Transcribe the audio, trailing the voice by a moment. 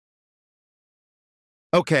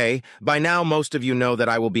Okay, by now most of you know that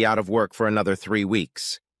I will be out of work for another 3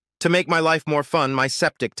 weeks. To make my life more fun, my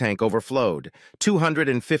septic tank overflowed,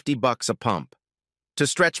 $250 a pump. To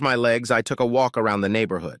stretch my legs, I took a walk around the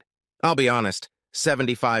neighborhood. I'll be honest,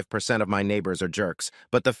 75% of my neighbors are jerks,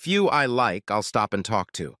 but the few I like, I'll stop and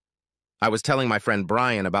talk to. I was telling my friend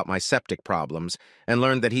Brian about my septic problems and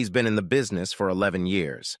learned that he's been in the business for 11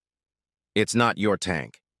 years. It's not your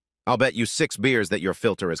tank. I'll bet you 6 beers that your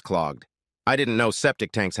filter is clogged. I didn't know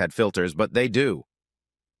septic tanks had filters, but they do.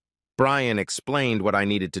 Brian explained what I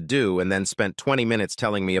needed to do and then spent 20 minutes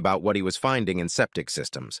telling me about what he was finding in septic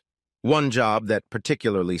systems. One job that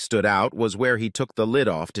particularly stood out was where he took the lid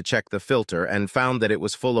off to check the filter and found that it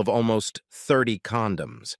was full of almost 30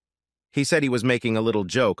 condoms. He said he was making a little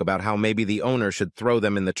joke about how maybe the owner should throw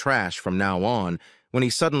them in the trash from now on when he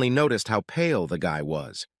suddenly noticed how pale the guy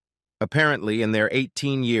was. Apparently, in their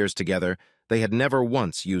 18 years together, they had never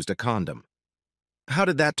once used a condom. How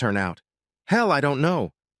did that turn out? Hell, I don't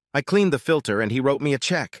know. I cleaned the filter and he wrote me a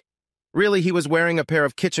check. Really, he was wearing a pair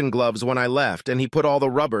of kitchen gloves when I left and he put all the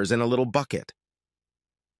rubbers in a little bucket.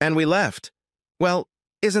 And we left. Well,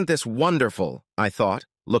 isn't this wonderful, I thought,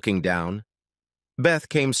 looking down. Beth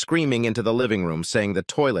came screaming into the living room saying the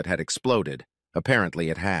toilet had exploded. Apparently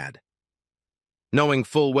it had. Knowing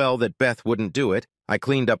full well that Beth wouldn't do it, I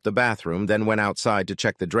cleaned up the bathroom, then went outside to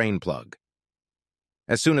check the drain plug.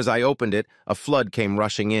 As soon as I opened it, a flood came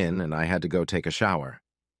rushing in and I had to go take a shower.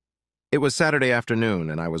 It was Saturday afternoon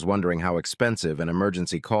and I was wondering how expensive an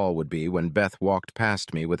emergency call would be when Beth walked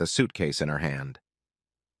past me with a suitcase in her hand.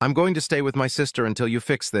 "I'm going to stay with my sister until you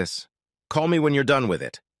fix this. Call me when you're done with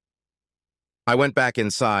it." I went back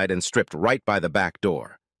inside and stripped right by the back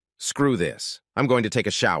door. Screw this. I'm going to take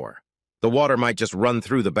a shower. The water might just run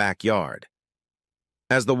through the backyard.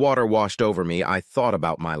 As the water washed over me, I thought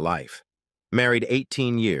about my life. Married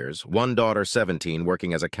 18 years, one daughter 17,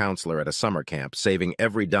 working as a counselor at a summer camp, saving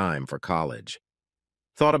every dime for college.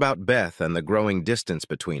 Thought about Beth and the growing distance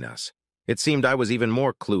between us. It seemed I was even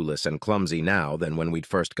more clueless and clumsy now than when we'd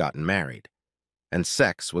first gotten married. And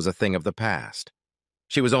sex was a thing of the past.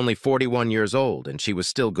 She was only 41 years old and she was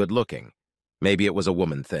still good-looking. Maybe it was a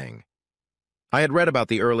woman thing. I had read about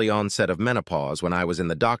the early onset of menopause when I was in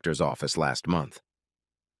the doctor's office last month.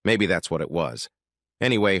 Maybe that's what it was.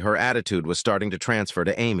 Anyway, her attitude was starting to transfer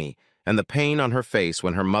to Amy, and the pain on her face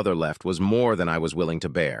when her mother left was more than I was willing to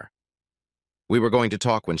bear. We were going to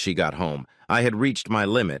talk when she got home. I had reached my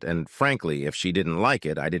limit, and frankly, if she didn't like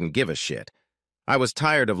it, I didn't give a shit. I was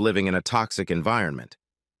tired of living in a toxic environment.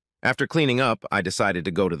 After cleaning up, I decided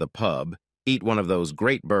to go to the pub, eat one of those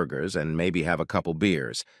great burgers, and maybe have a couple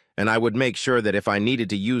beers, and I would make sure that if I needed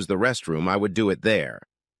to use the restroom, I would do it there.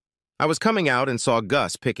 I was coming out and saw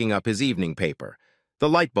Gus picking up his evening paper. The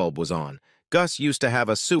light bulb was on. Gus used to have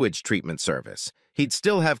a sewage treatment service. He'd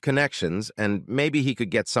still have connections, and maybe he could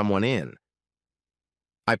get someone in.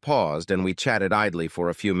 I paused, and we chatted idly for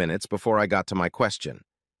a few minutes before I got to my question.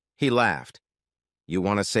 He laughed. "You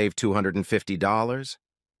want to save $250?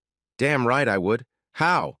 "Damn right I would.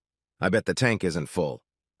 How?" "I bet the tank isn't full.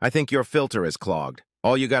 I think your filter is clogged.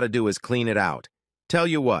 All you gotta do is clean it out. Tell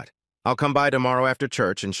you what, I'll come by tomorrow after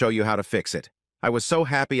church and show you how to fix it." I was so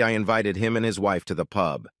happy I invited him and his wife to the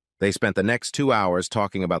pub. They spent the next 2 hours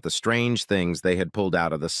talking about the strange things they had pulled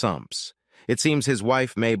out of the sumps. It seems his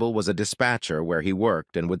wife, Mabel, was a dispatcher where he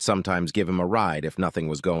worked and would sometimes give him a ride if nothing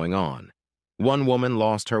was going on. One woman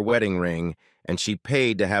lost her wedding ring, and she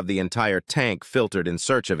paid to have the entire tank filtered in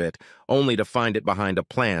search of it, only to find it behind a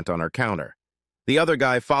plant on her counter. The other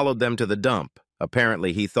guy followed them to the dump.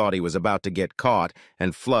 Apparently, he thought he was about to get caught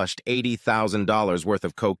and flushed $80,000 worth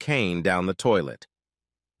of cocaine down the toilet.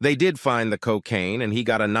 They did find the cocaine, and he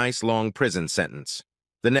got a nice long prison sentence.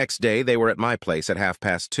 The next day, they were at my place at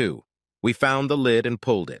 2:30. We found the lid and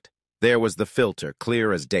pulled it. There was the filter,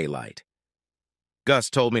 clear as daylight. Gus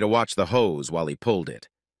told me to watch the hose while he pulled it.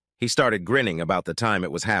 He started grinning about the time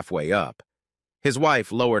it was halfway up. His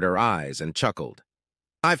wife lowered her eyes and chuckled.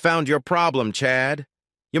 "I found your problem, Chad.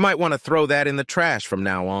 You might want to throw that in the trash from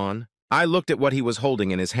now on." I looked at what he was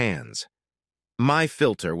holding in his hands. My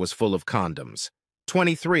filter was full of condoms.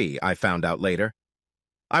 23, I found out later.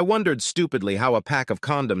 I wondered stupidly how a pack of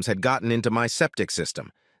condoms had gotten into my septic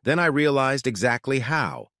system. Then I realized exactly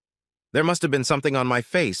how. There must have been something on my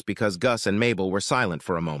face because Gus and Mabel were silent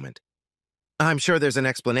for a moment. "I'm sure there's an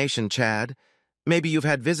explanation, Chad. Maybe you've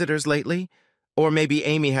had visitors lately? Or maybe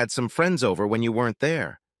Amy had some friends over when you weren't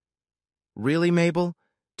there." "Really, Mabel?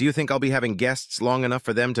 Do you think I'll be having guests long enough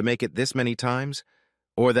for them to make it this many times?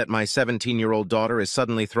 Or that my 17-year-old daughter is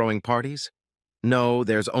suddenly throwing parties?" "No,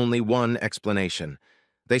 there's only one explanation.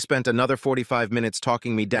 They spent another 45 minutes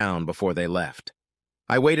talking me down before they left."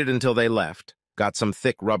 I waited until they left, got some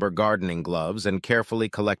thick rubber gardening gloves, and carefully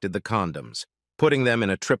collected the condoms, putting them in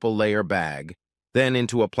a triple-layer bag, then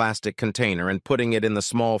into a plastic container and putting it in the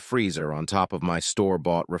small freezer on top of my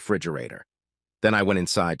store-bought refrigerator. Then I went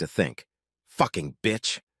inside to think. Fucking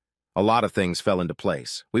bitch! A lot of things fell into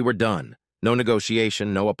place. We were done. No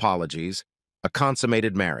negotiation, no apologies. A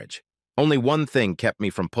consummated marriage. Only one thing kept me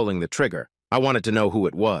from pulling the trigger. I wanted to know who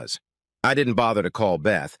it was. I didn't bother to call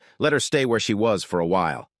Beth, let her stay where she was for a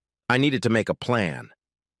while. I needed to make a plan.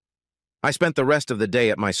 I spent the rest of the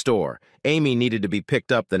day at my store. Amy needed to be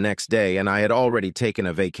picked up the next day, and I had already taken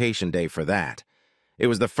a vacation day for that. It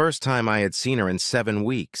was the first time I had seen her in 7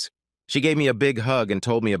 weeks. She gave me a big hug and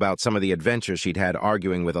told me about some of the adventures she'd had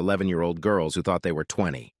arguing with 11-year-old girls who thought they were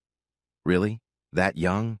 20. Really? That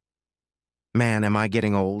young? Man, am I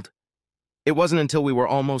getting old? It wasn't until we were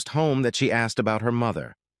almost home that she asked about her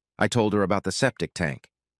mother. I told her about the septic tank.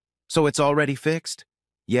 So it's already fixed?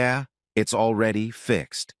 Yeah, it's already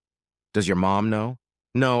fixed. Does your mom know?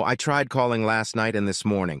 No, I tried calling last night and this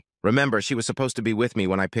morning. Remember, she was supposed to be with me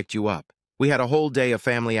when I picked you up. We had a whole day of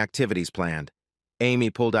family activities planned.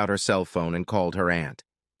 Amy pulled out her cell phone and called her aunt.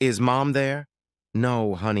 Is Mom there?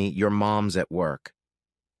 No, honey, your mom's at work.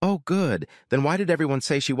 Oh, good. Then why did everyone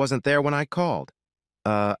say she wasn't there when I called?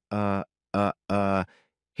 Here's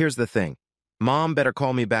the thing. Mom better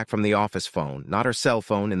call me back from the office phone, not her cell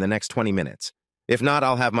phone, in the next 20 minutes. If not,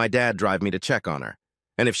 I'll have my dad drive me to check on her.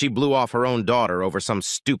 And if she blew off her own daughter over some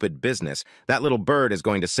stupid business, that little bird is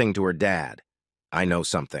going to sing to her dad. I know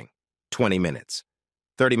something. 20 minutes.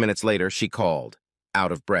 30 minutes later, she called,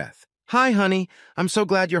 out of breath. Hi, honey. I'm so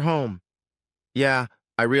glad you're home. Yeah,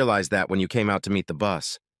 I realized that when you came out to meet the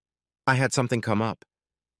bus. I had something come up.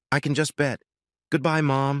 I can just bet. Goodbye,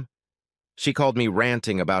 Mom. She called me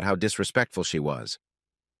ranting about how disrespectful she was.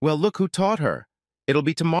 Well, look who taught her. It'll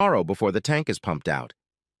be tomorrow before the tank is pumped out.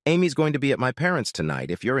 Amy's going to be at my parents' tonight,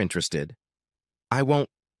 if you're interested. I won't.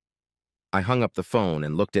 I hung up the phone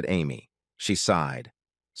and looked at Amy. She sighed.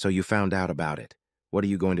 So you found out about it. What are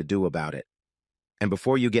you going to do about it? And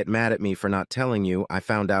before you get mad at me for not telling you, I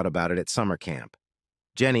found out about it at summer camp.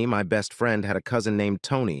 Jenny, my best friend, had a cousin named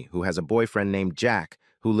Tony who has a boyfriend named Jack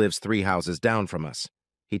who lives 3 houses down from us.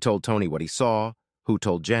 He told Tony what he saw, who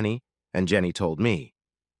told Jenny, and Jenny told me.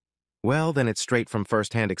 Well, then it's straight from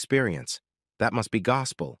first-hand experience. That must be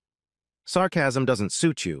gospel. Sarcasm doesn't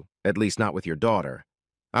suit you, at least not with your daughter.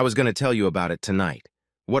 I was going to tell you about it tonight.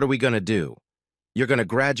 What are we going to do? You're going to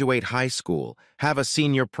graduate high school, have a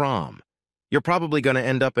senior prom. You're probably going to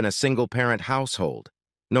end up in a single-parent household.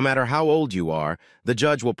 No matter how old you are, the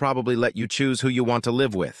judge will probably let you choose who you want to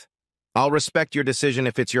live with. I'll respect your decision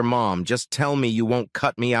if it's your mom. Just tell me you won't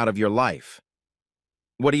cut me out of your life.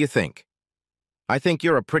 What do you think? I think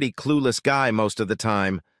you're a pretty clueless guy most of the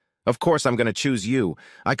time. Of course I'm going to choose you.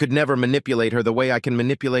 I could never manipulate her the way I can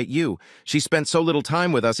manipulate you. She spent so little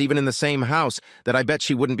time with us, even in the same house, that I bet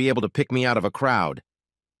she wouldn't be able to pick me out of a crowd.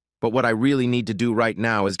 But what I really need to do right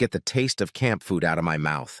now is get the taste of camp food out of my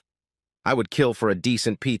mouth. I would kill for a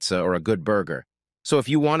decent pizza or a good burger. So if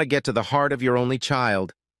you want to get to the heart of your only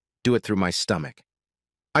child, do it through my stomach.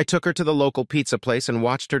 I took her to the local pizza place and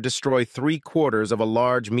watched her destroy 3/4 of a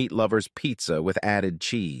large meat lover's pizza with added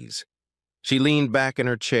cheese. She leaned back in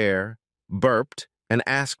her chair, burped, and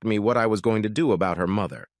asked me what I was going to do about her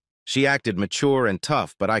mother. She acted mature and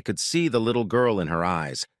tough, but I could see the little girl in her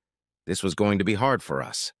eyes. This was going to be hard for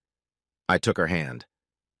us. I took her hand.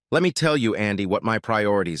 Let me tell you, Andy, what my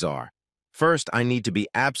priorities are. First, I need to be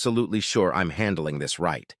absolutely sure I'm handling this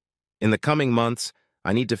right. In the coming months,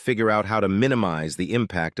 I need to figure out how to minimize the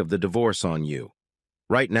impact of the divorce on you.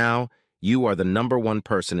 Right now, you are the #1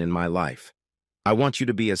 person in my life. I want you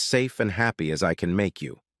to be as safe and happy as I can make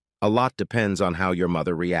you. A lot depends on how your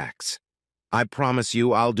mother reacts. I promise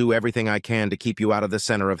you I'll do everything I can to keep you out of the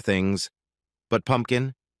center of things. But,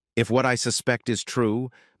 Pumpkin, if what I suspect is true,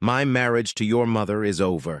 my marriage to your mother is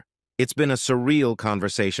over. It's been a surreal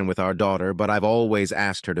conversation with our daughter, but I've always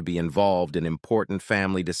asked her to be involved in important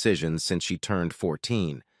family decisions since she turned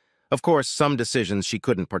 14. Of course, some decisions she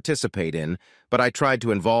couldn't participate in, but I tried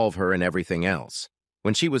to involve her in everything else.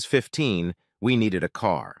 When she was 15, we needed a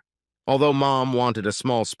car. Although Mom wanted a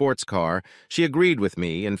small sports car, she agreed with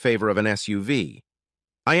me in favor of an SUV.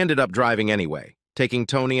 I ended up driving anyway, taking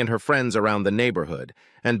Tony and her friends around the neighborhood,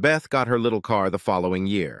 and Beth got her little car the following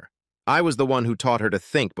year. I was the one who taught her to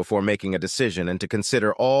think before making a decision and to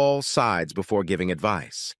consider all sides before giving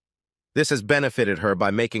advice. This has benefited her by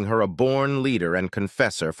making her a born leader and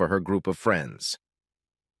confessor for her group of friends.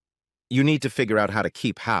 You need to figure out how to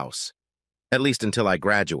keep house, at least until I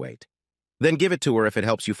graduate. Then give it to her if it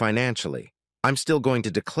helps you financially. I'm still going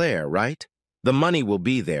to declare, right? The money will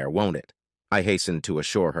be there, won't it? I hastened to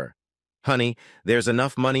assure her. Honey, there's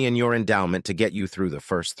enough money in your endowment to get you through the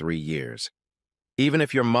first 3 years. Even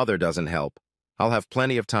if your mother doesn't help, I'll have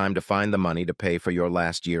plenty of time to find the money to pay for your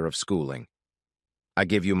last year of schooling. I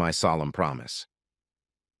give you my solemn promise.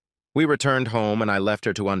 We returned home and I left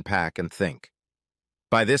her to unpack and think.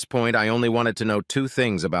 By this point, I only wanted to know 2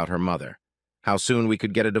 things about her mother: how soon we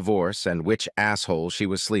could get a divorce and which asshole she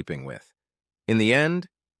was sleeping with. In the end,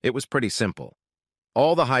 it was pretty simple.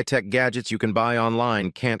 All the high-tech gadgets you can buy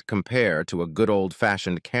online can't compare to a good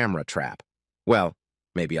old-fashioned camera trap. Well,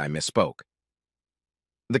 maybe I misspoke.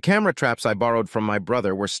 The camera traps I borrowed from my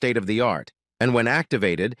brother were state-of-the-art, and when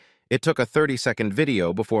activated, it took a 30-second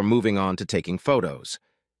video before moving on to taking photos.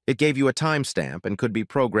 It gave you a timestamp and could be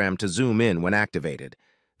programmed to zoom in when activated.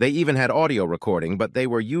 They even had audio recording, but they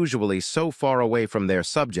were usually so far away from their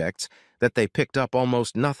subjects that they picked up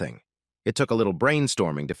almost nothing. It took a little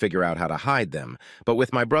brainstorming to figure out how to hide them, but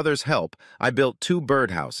with my brother's help, I built 2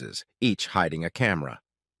 birdhouses, each hiding a camera.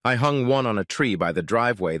 I hung one on a tree by the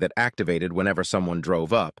driveway that activated whenever someone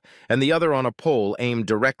drove up, and the other on a pole aimed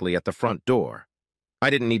directly at the front door.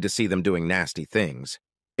 I didn't need to see them doing nasty things.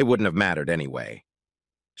 It wouldn't have mattered anyway.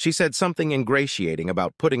 She said something ingratiating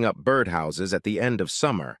about putting up birdhouses at the end of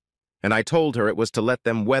summer, and I told her it was to let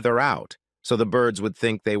them weather out so the birds would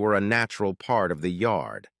think they were a natural part of the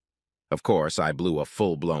yard. Of course, I blew a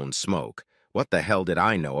full-blown smoke. What the hell did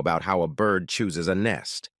I know about how a bird chooses a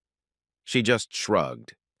nest? She just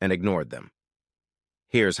shrugged and ignored them.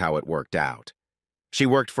 Here's how it worked out. She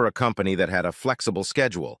worked for a company that had a flexible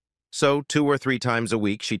schedule, so 2 or 3 times a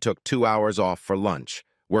week she took 2 hours off for lunch,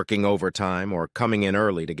 working overtime or coming in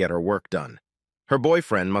early to get her work done. Her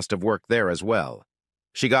boyfriend must have worked there as well.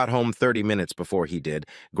 She got home 30 minutes before he did,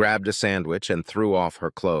 grabbed a sandwich, and threw off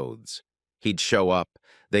her clothes. He'd show up,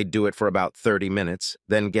 they'd do it for about 30 minutes,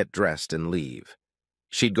 then get dressed and leave.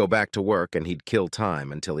 She'd go back to work and he'd kill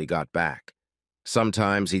time until he got back.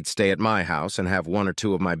 Sometimes he'd stay at my house and have 1 or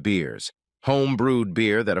 2 of my beers, home-brewed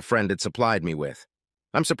beer that a friend had supplied me with.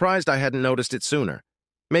 I'm surprised I hadn't noticed it sooner.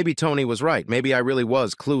 Maybe Tony was right, maybe I really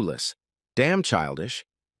was clueless. Damn childish,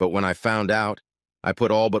 but when I found out, I put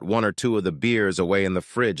all but 1 or 2 of the beers away in the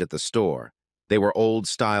fridge at the store. They were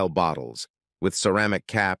old-style bottles, with ceramic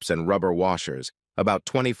caps and rubber washers, about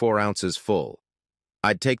 24 ounces full.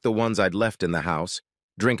 I'd take the ones I'd left in the house,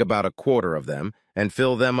 drink about a quarter of them, and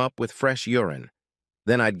fill them up with fresh urine.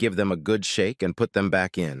 Then I'd give them a good shake and put them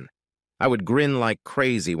back in. I would grin like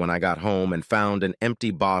crazy when I got home and found an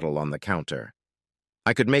empty bottle on the counter.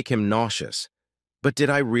 I could make him nauseous, but did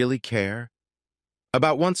I really care?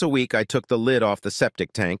 About once a week, I took the lid off the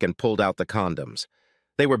septic tank and pulled out the condoms.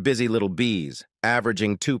 They were busy little bees,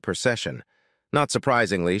 averaging 2 per session. Not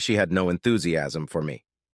surprisingly, she had no enthusiasm for me.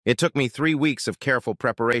 It took me 3 weeks of careful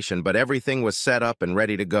preparation, but everything was set up and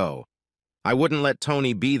ready to go. I wouldn't let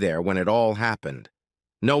Tony be there when it all happened.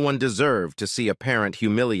 No one deserved to see a parent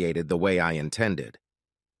humiliated the way I intended.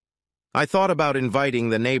 I thought about inviting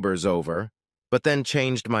the neighbors over, but then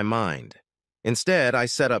changed my mind. Instead, I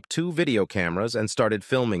set up 2 video cameras and started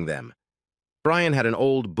filming them. Brian had an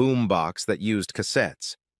old boom box that used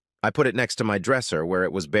cassettes. I put it next to my dresser where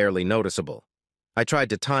it was barely noticeable. I tried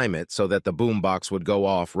to time it so that the boombox would go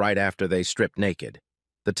off right after they stripped naked.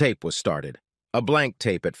 The tape was started. A blank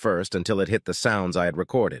tape at first until it hit the sounds I had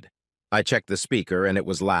recorded. I checked the speaker and it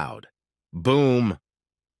was loud. Boom!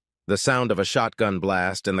 The sound of a shotgun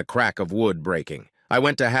blast and the crack of wood breaking. I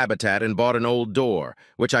went to Habitat and bought an old door,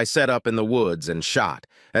 which I set up in the woods and shot.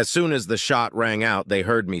 As soon as the shot rang out, they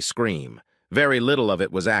heard me scream. Very little of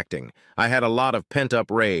it was acting. I had a lot of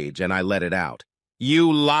pent-up rage and I let it out.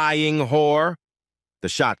 You lying whore! The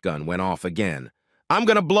shotgun went off again. I'm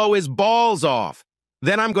gonna blow his balls off.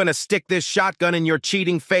 Then I'm gonna stick this shotgun in your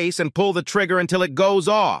cheating face and pull the trigger until it goes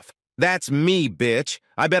off. That's me, bitch.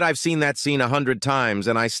 I bet I've seen that scene 100 times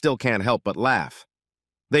and I still can't help but laugh.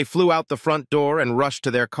 They flew out the front door and rushed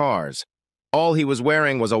to their cars. All he was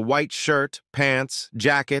wearing was a white shirt, pants,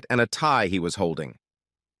 jacket, and a tie he was holding.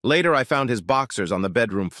 Later, I found his boxers on the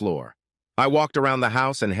bedroom floor. I walked around the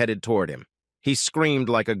house and headed toward him. He screamed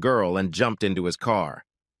like a girl and jumped into his car.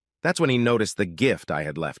 That's when he noticed the gift I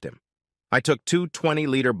had left him. I took 2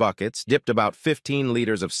 20-liter buckets, dipped about 15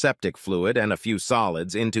 liters of septic fluid and a few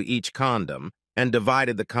solids into each condom, and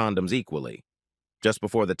divided the condoms equally. Just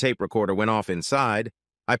before the tape recorder went off inside,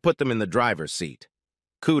 I put them in the driver's seat.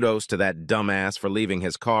 Kudos to that dumbass for leaving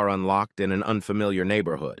his car unlocked in an unfamiliar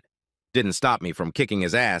neighborhood. Didn't stop me from kicking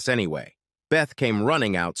his ass anyway. Beth came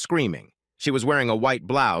running out screaming. She was wearing a white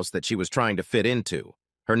blouse that she was trying to fit into.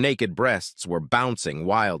 Her naked breasts were bouncing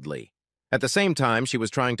wildly. At the same time, she was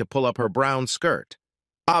trying to pull up her brown skirt.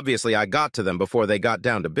 Obviously, I got to them before they got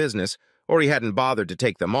down to business, or he hadn't bothered to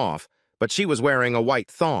take them off, but she was wearing a white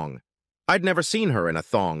thong. I'd never seen her in a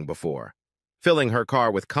thong before. Filling her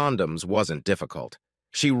car with condoms wasn't difficult.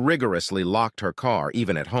 She rigorously locked her car,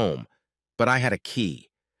 even at home. But I had a key.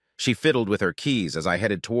 She fiddled with her keys as I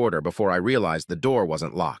headed toward her before I realized the door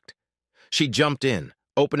wasn't locked. She jumped in,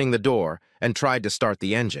 opening the door, and tried to start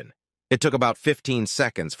the engine. It took about 15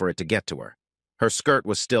 seconds for it to get to her. Her skirt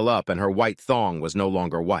was still up and her white thong was no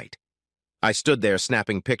longer white. I stood there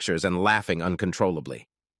snapping pictures and laughing uncontrollably.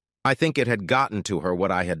 I think it had gotten to her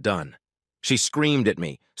what I had done. She screamed at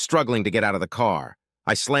me, struggling to get out of the car.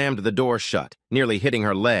 I slammed the door shut, nearly hitting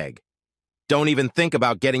her leg. Don't even think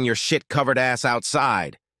about getting your shit-covered ass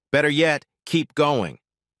outside. Better yet, keep going.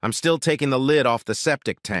 I'm still taking the lid off the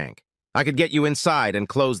septic tank. I could get you inside and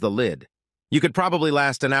close the lid. You could probably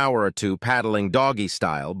last an hour or two paddling doggy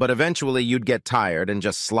style, but eventually you'd get tired and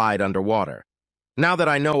just slide underwater. Now that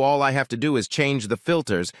I know all I have to do is change the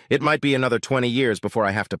filters, it might be another 20 years before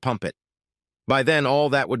I have to pump it. By then, all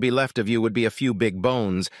that would be left of you would be a few big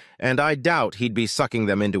bones, and I doubt he'd be sucking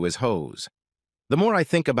them into his hose. The more I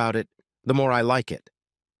think about it, the more I like it.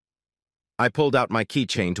 I pulled out my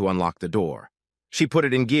keychain to unlock the door. She put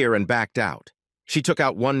it in gear and backed out. She took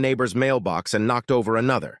out one neighbor's mailbox and knocked over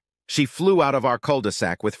another. She flew out of our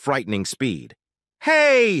cul-de-sac with frightening speed.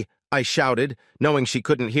 "Hey!" I shouted, knowing she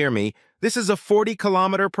couldn't hear me. "This is a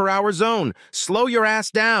 40-kilometer-per-hour zone. Slow your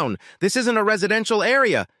ass down. This isn't a residential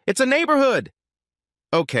area. It's a neighborhood."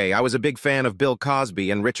 Okay, I was a big fan of Bill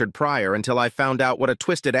Cosby and Richard Pryor until I found out what a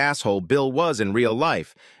twisted asshole Bill was in real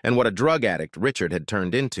life and what a drug addict Richard had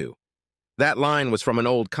turned into. That line was from an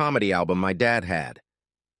old comedy album my dad had.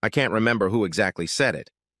 I can't remember who exactly said it.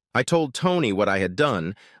 I told Tony what I had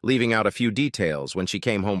done, leaving out a few details when she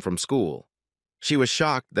came home from school. She was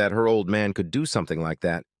shocked that her old man could do something like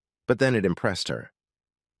that, but then it impressed her.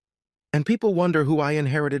 And people wonder who I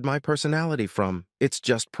inherited my personality from. It's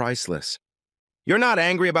just priceless. You're not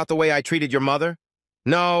angry about the way I treated your mother?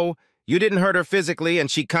 No, you didn't hurt her physically and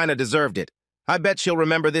she kinda deserved it. I bet she'll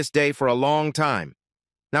remember this day for a long time.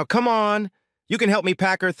 Now come on, you can help me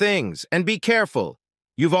pack her things, and be careful.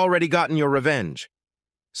 You've already gotten your revenge.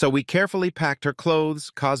 So we carefully packed her clothes,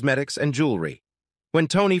 cosmetics, and jewelry. When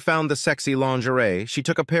Tony found the sexy lingerie, she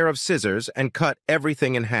took a pair of scissors and cut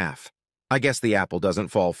everything in half. I guess the apple doesn't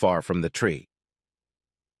fall far from the tree.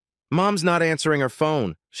 Mom's not answering her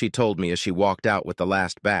phone, she told me as she walked out with the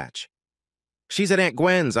last batch. She's at Aunt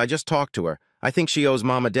Gwen's. I just talked to her. I think she owes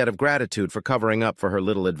Mom a debt of gratitude for covering up for her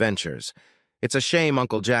little adventures. It's a shame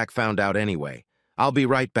Uncle Jack found out anyway. I'll be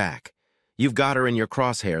right back. You've got her in your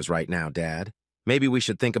crosshairs right now, Dad. Maybe we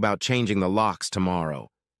should think about changing the locks tomorrow.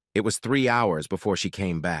 It was 3 hours before she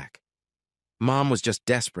came back. Mom was just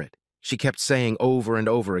desperate. She kept saying over and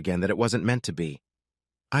over again that it wasn't meant to be.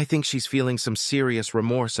 I think she's feeling some serious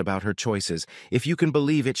remorse about her choices. If you can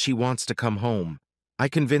believe it, she wants to come home. I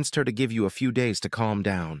convinced her to give you a few days to calm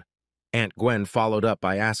down. Aunt Gwen followed up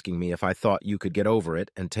by asking me if I thought you could get over it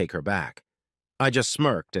and take her back. I just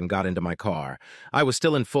smirked and got into my car. I was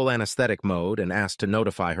still in full anesthetic mode and asked to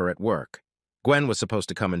notify her at work. Gwen was supposed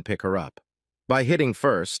to come and pick her up. By hitting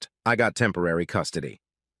first, I got temporary custody.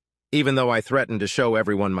 Even though I threatened to show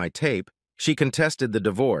everyone my tape, she contested the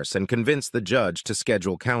divorce and convinced the judge to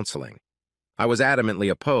schedule counseling. I was adamantly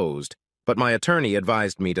opposed, but my attorney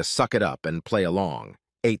advised me to suck it up and play along.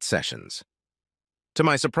 8 sessions. To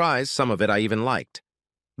my surprise, some of it I even liked.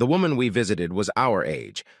 The woman we visited was our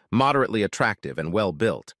age, moderately attractive and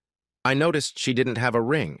well-built. I noticed she didn't have a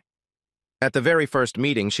ring. At the very first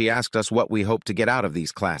meeting, she asked us what we hoped to get out of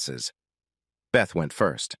these classes. Beth went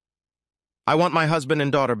first. I want my husband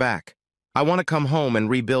and daughter back. I want to come home and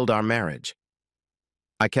rebuild our marriage.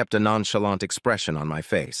 I kept a nonchalant expression on my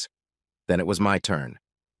face. Then it was my turn.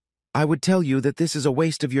 I would tell you that this is a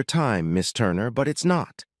waste of your time, Miss Turner, but it's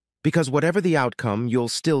not. Because whatever the outcome, you'll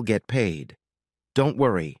still get paid. Don't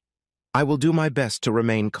worry. I will do my best to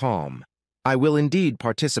remain calm. I will indeed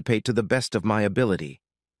participate to the best of my ability.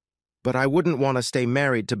 But I wouldn't want to stay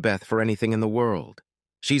married to Beth for anything in the world.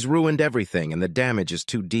 She's ruined everything and the damage is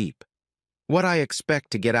too deep. What I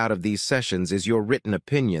expect to get out of these sessions is your written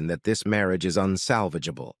opinion that this marriage is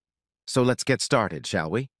unsalvageable. So let's get started,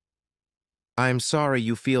 shall we? I'm sorry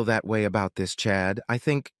you feel that way about this, Chad. I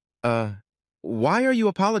think, why are you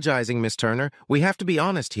apologizing, Miss Turner? We have to be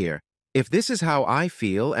honest here. If this is how I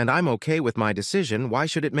feel and I'm okay with my decision, why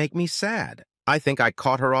should it make me sad? I think I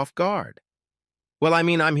caught her off guard. Well, I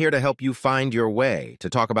mean, I'm here to help you find your way, to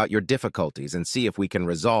talk about your difficulties and see if we can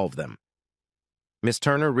resolve them. Miss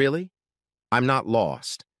Turner, really? I'm not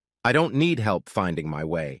lost. I don't need help finding my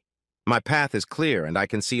way. My path is clear and I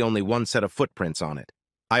can see only one set of footprints on it.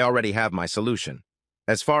 I already have my solution.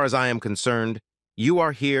 As far as I am concerned, you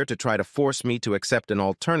are here to try to force me to accept an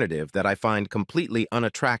alternative that I find completely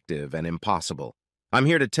unattractive and impossible. I'm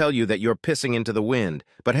here to tell you that you're pissing into the wind,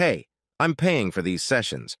 but hey, I'm paying for these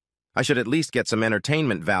sessions. I should at least get some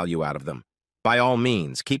entertainment value out of them. By all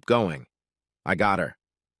means, keep going. I got her.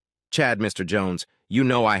 Chad, Mr. Jones, you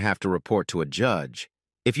know I have to report to a judge.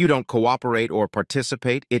 If you don't cooperate or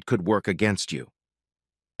participate, it could work against you.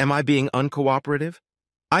 Am I being uncooperative?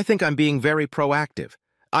 I think I'm being very proactive.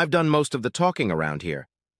 I've done most of the talking around here.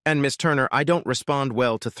 And, Miss Turner, I don't respond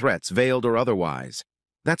well to threats, veiled or otherwise.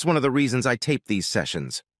 That's one of the reasons I tape these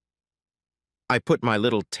sessions. I put my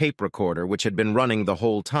little tape recorder, which had been running the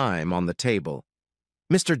whole time, on the table.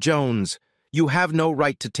 Mr. Jones, you have no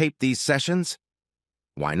right to tape these sessions?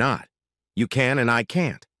 Why not? You can and I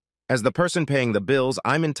can't. As the person paying the bills,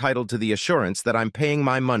 I'm entitled to the assurance that I'm paying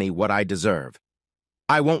my money what I deserve.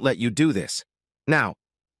 I won't let you do this. Now,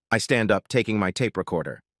 I stand up, taking my tape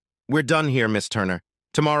recorder. We're done here, Miss Turner.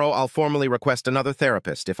 Tomorrow I'll formally request another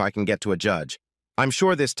therapist if I can get to a judge. I'm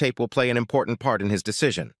sure this tape will play an important part in his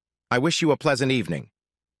decision. I wish you a pleasant evening.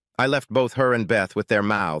 I left both her and Beth with their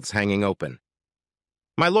mouths hanging open.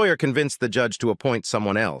 My lawyer convinced the judge to appoint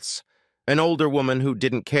someone else, an older woman who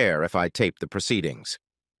didn't care if I taped the proceedings.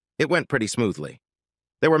 It went pretty smoothly.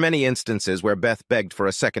 There were many instances where Beth begged for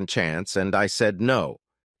a second chance, and I said no.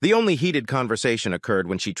 The only heated conversation occurred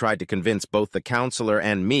when she tried to convince both the counselor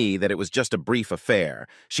and me that it was just a brief affair.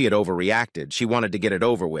 She had overreacted. She wanted to get it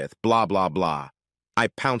over with. Blah, blah, blah. I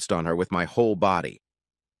pounced on her with my whole body.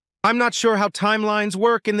 I'm not sure how timelines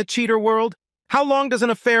work in the cheater world. How long does an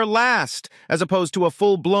affair last, as opposed to a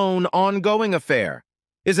full-blown, ongoing affair?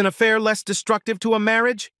 Is an affair less destructive to a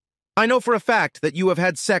marriage? I know for a fact that you have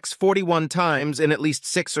had sex 41 times in at least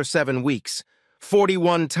 6 or 7 weeks.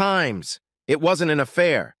 41 times! It wasn't an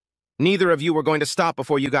affair. Neither of you were going to stop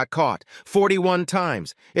before you got caught. 41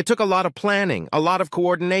 times. It took a lot of planning, a lot of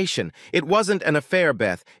coordination. It wasn't an affair,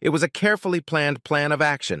 Beth. It was a carefully planned plan of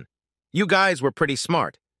action. You guys were pretty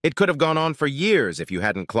smart. It could have gone on for years if you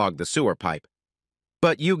hadn't clogged the sewer pipe.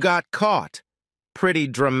 But you got caught. Pretty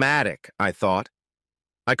dramatic, I thought.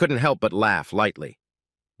 I couldn't help but laugh lightly.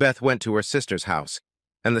 Beth went to her sister's house,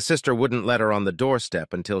 and the sister wouldn't let her on the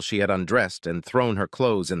doorstep until she had undressed and thrown her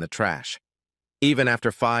clothes in the trash. Even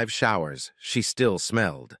after 5 showers, she still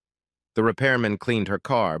smelled. The repairman cleaned her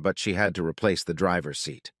car, but she had to replace the driver's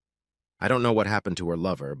seat. I don't know what happened to her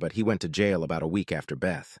lover, but he went to jail about a week after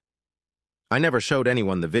Beth. I never showed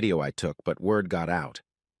anyone the video I took, but word got out.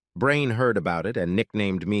 Brain heard about it and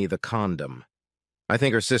nicknamed me the Condom. I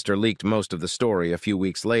think her sister leaked most of the story a few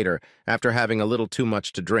weeks later after having a little too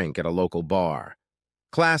much to drink at a local bar.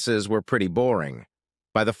 Classes were pretty boring.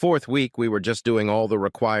 By the 4th week, we were just doing all the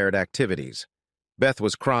required activities. Beth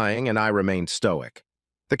was crying and I remained stoic.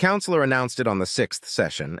 The counselor announced it on the 6th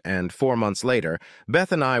session, and 4 months later,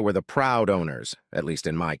 Beth and I were the proud owners, at least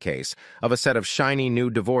in my case, of a set of shiny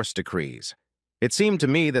new divorce decrees. It seemed to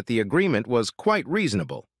me that the agreement was quite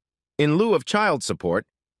reasonable. In lieu of child support,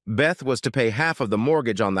 Beth was to pay half of the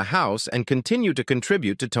mortgage on the house and continue to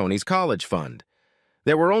contribute to Tony's college fund.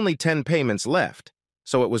 There were only 10 payments left,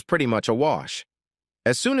 so it was pretty much a wash.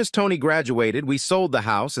 As soon as Tony graduated, we sold the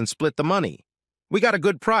house and split the money. We got a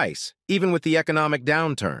good price, even with the economic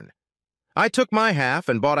downturn. I took my half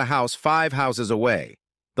and bought a house 5 houses away.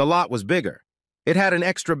 The lot was bigger. It had an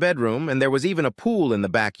extra bedroom, and there was even a pool in the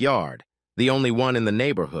backyard, the only one in the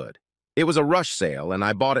neighborhood. It was a rush sale, and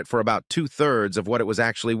I bought it for about 2/3 of what it was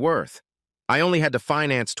actually worth. I only had to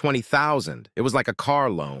finance $20,000. It was like a car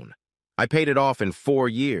loan. I paid it off in 4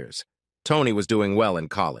 years. Tony was doing well in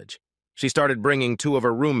college. She started bringing 2 of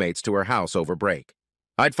her roommates to her house over break.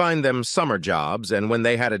 I'd find them summer jobs, and when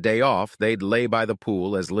they had a day off, they'd lay by the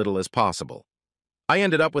pool as little as possible. I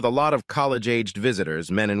ended up with a lot of college-aged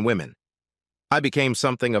visitors, men and women. I became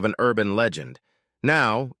something of an urban legend.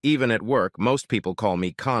 Now, even at work, most people call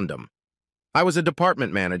me Condom. I was a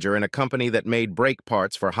department manager in a company that made brake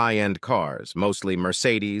parts for high-end cars, mostly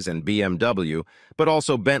Mercedes and BMW, but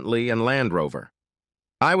also Bentley and Land Rover.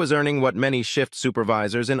 I was earning what many shift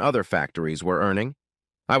supervisors in other factories were earning.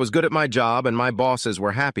 I was good at my job, and my bosses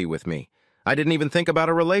were happy with me. I didn't even think about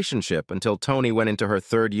a relationship until Tony went into her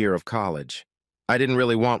 3rd year of college. I didn't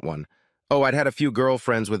really want one. Oh, I'd had a few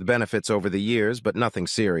girlfriends with benefits over the years, but nothing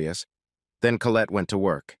serious. Then Colette went to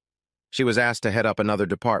work. She was asked to head up another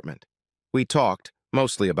department. We talked,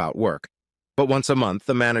 mostly about work, but once a month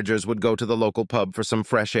the managers would go to the local pub for some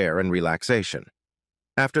fresh air and relaxation.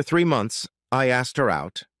 After 3 months, I asked her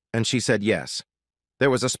out, and she said yes. There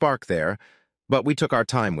was a spark there, but we took our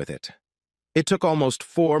time with it. It took almost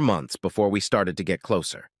 4 months before we started to get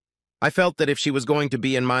closer. I felt that if she was going to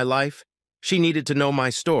be in my life, she needed to know my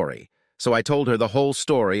story, so I told her the whole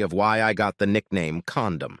story of why I got the nickname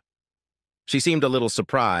Condom. She seemed a little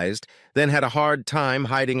surprised, then had a hard time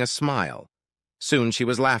hiding a smile. Soon she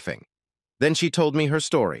was laughing. Then she told me her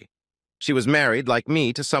story. She was married, like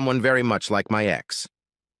me, to someone very much like my ex.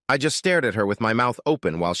 I just stared at her with my mouth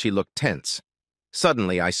open while she looked tense.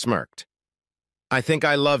 Suddenly, I smirked. "I think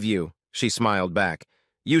I love you," she smiled back.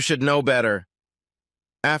 "You should know better."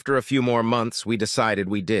 After a few more months, we decided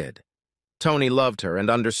we did. Tony loved her and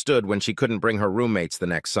understood when she couldn't bring her roommates the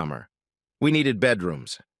next summer. We needed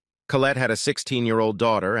bedrooms. Colette had a 16-year-old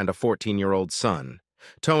daughter and a 14-year-old son.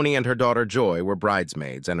 Tony and her daughter Joy were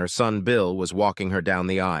bridesmaids, and her son Bill was walking her down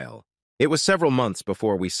the aisle. It was several months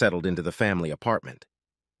before we settled into the family apartment.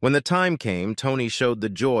 When the time came, Tony showed the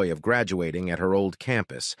joy of graduating at her old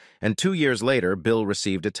campus, and 2 years later, Bill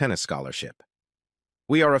received a tennis scholarship.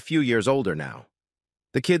 We are a few years older now.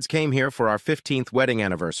 The kids came here for our 15th wedding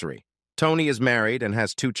anniversary. Tony is married and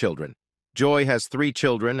has 2 children. Joy has 3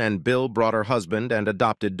 children, and Bill brought her husband and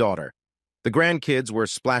adopted daughter. The grandkids were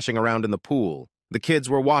splashing around in the pool. The kids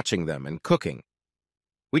were watching them and cooking.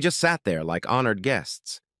 We just sat there like honored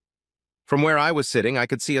guests. From where I was sitting, I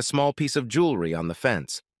could see a small piece of jewelry on the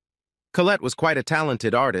fence. Colette was quite a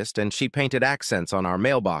talented artist, and she painted accents on our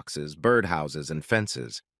mailboxes, birdhouses, and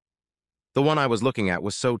fences. The one I was looking at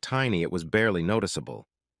was so tiny it was barely noticeable,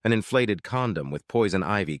 an inflated condom with poison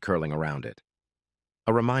ivy curling around it.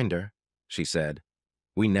 "A reminder," she said.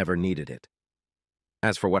 "We never needed it.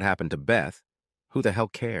 As for what happened to Beth, who the hell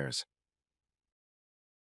cares?"